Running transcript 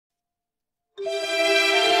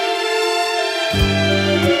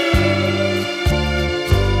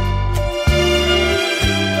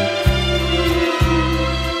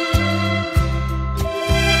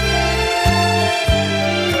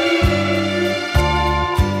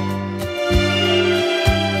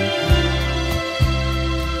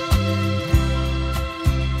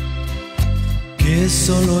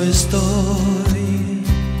Solo estoy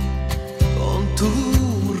con tu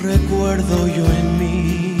recuerdo yo en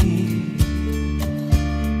mí,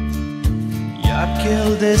 ya que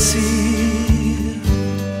el decir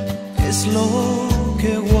es lo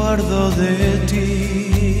que guardo de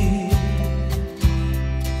ti.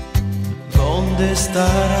 ¿Dónde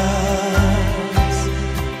estarás?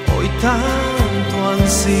 Hoy tanto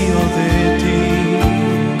ansío de ti.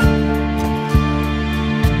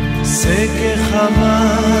 Sé que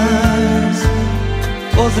jamás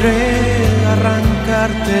podré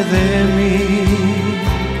arrancarte de mí.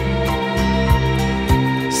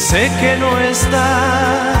 Sé que no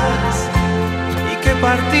estás y que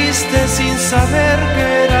partiste sin saber que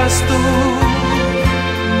eras tú.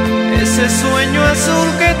 Ese sueño azul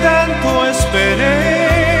que tanto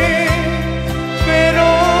esperé, pero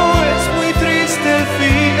es muy triste el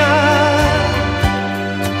final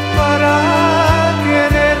para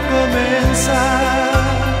comenzar.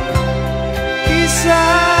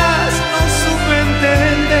 Quizás no supe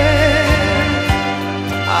entender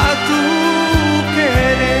a tu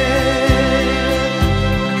querer.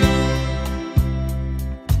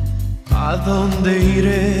 ¿A dónde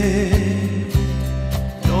iré?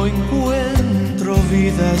 No encuentro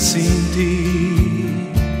vida sin ti.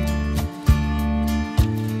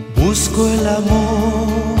 Busco el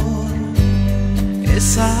amor,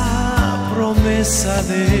 esa promesa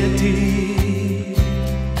de ti.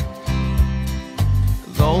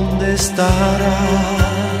 ¿Dónde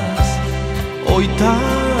estarás? Hoy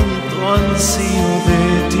tanto ansío de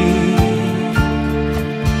ti.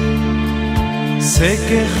 Sé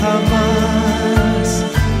que jamás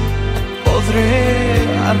podré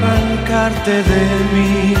arrancarte de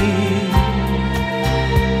mí.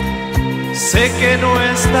 Sé que no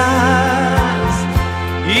estás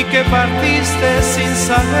y que partiste sin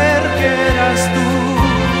saber que eras tú.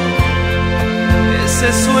 Ese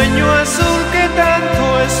sueño azul que tanto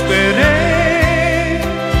esperé,